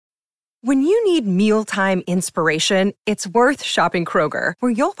When you need mealtime inspiration, it's worth shopping Kroger,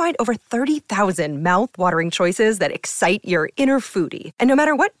 where you'll find over 30,000 mouth-watering choices that excite your inner foodie. And no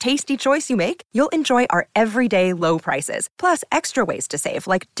matter what tasty choice you make, you'll enjoy our everyday low prices, plus extra ways to save,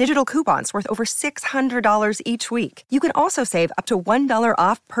 like digital coupons worth over $600 each week. You can also save up to $1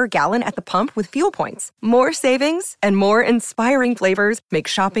 off per gallon at the pump with fuel points. More savings and more inspiring flavors make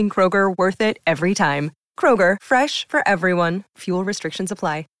shopping Kroger worth it every time. Kroger, fresh for everyone. Fuel restrictions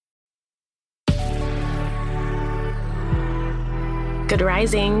apply. Good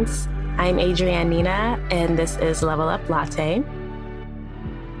risings. I'm Adrienne Nina, and this is Level Up Latte.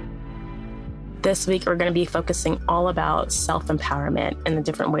 This week, we're going to be focusing all about self-empowerment and the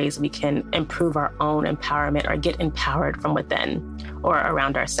different ways we can improve our own empowerment or get empowered from within or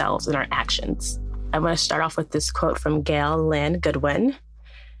around ourselves and our actions. I want to start off with this quote from Gail Lynn Goodwin.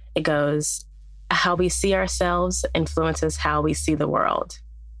 It goes, "How we see ourselves influences how we see the world."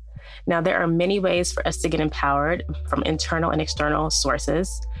 Now, there are many ways for us to get empowered from internal and external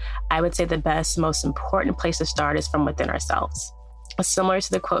sources. I would say the best, most important place to start is from within ourselves. Similar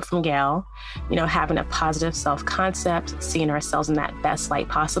to the quote from Gail, having a positive self-concept, seeing ourselves in that best light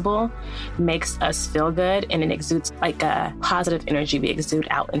possible makes us feel good, and it exudes like a positive energy we exude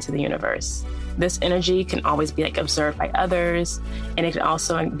out into the universe. This energy can always be observed by others, and it can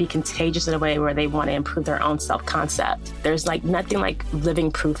also be contagious in a way where they want to improve their own self-concept. There's nothing like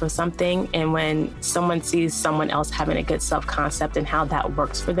living proof of something, and when someone sees someone else having a good self-concept and how that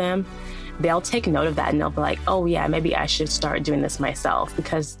works for them, they'll take note of that and they'll be like, oh yeah, maybe I should start doing this myself,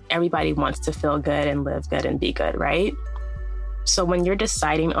 because everybody wants to feel good and live good and be good, right? So when you're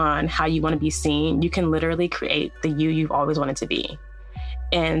deciding on how you want to be seen, you can literally create the you you've always wanted to be.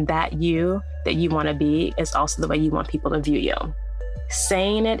 And that you that you want to be is also the way you want people to view you.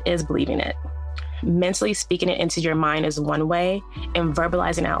 Saying it is believing it. Mentally speaking it into your mind is one way, and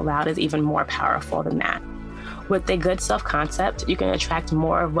verbalizing out loud is even more powerful than that. With a good self-concept, you can attract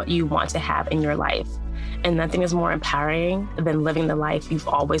more of what you want to have in your life. And nothing is more empowering than living the life you've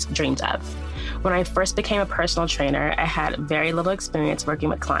always dreamed of. When I first became a personal trainer, I had very little experience working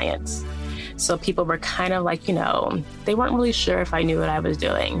with clients. So people were kind of they weren't really sure if I knew what I was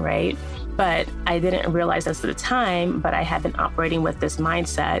doing, right? But I didn't realize this at the time, but I had been operating with this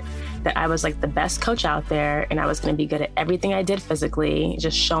mindset that I was the best coach out there, and I was going to be good at everything I did physically,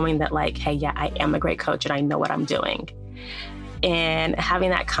 just showing that hey, yeah, I am a great coach and I know what I'm doing. And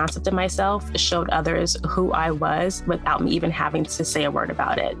having that concept of myself showed others who I was without me even having to say a word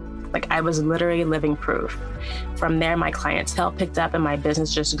about it. I was literally living proof. From there, my clientele picked up and my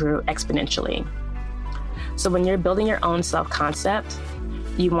business just grew exponentially. So when you're building your own self-concept,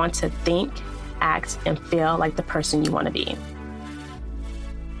 you want to think, act, and feel like the person you want to be.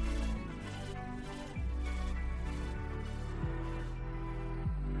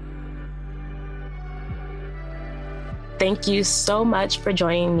 Thank you so much for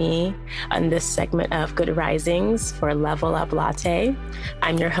joining me on this segment of Good Risings for Level Up Latte.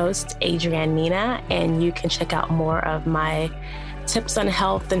 I'm your host, Adrienne Nina, and you can check out more of my tips on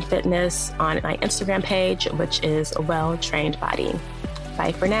health and fitness on my Instagram page, which is Well Trained Body.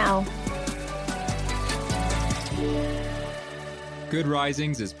 Bye for now. Good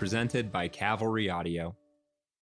Risings is presented by Cavalry Audio.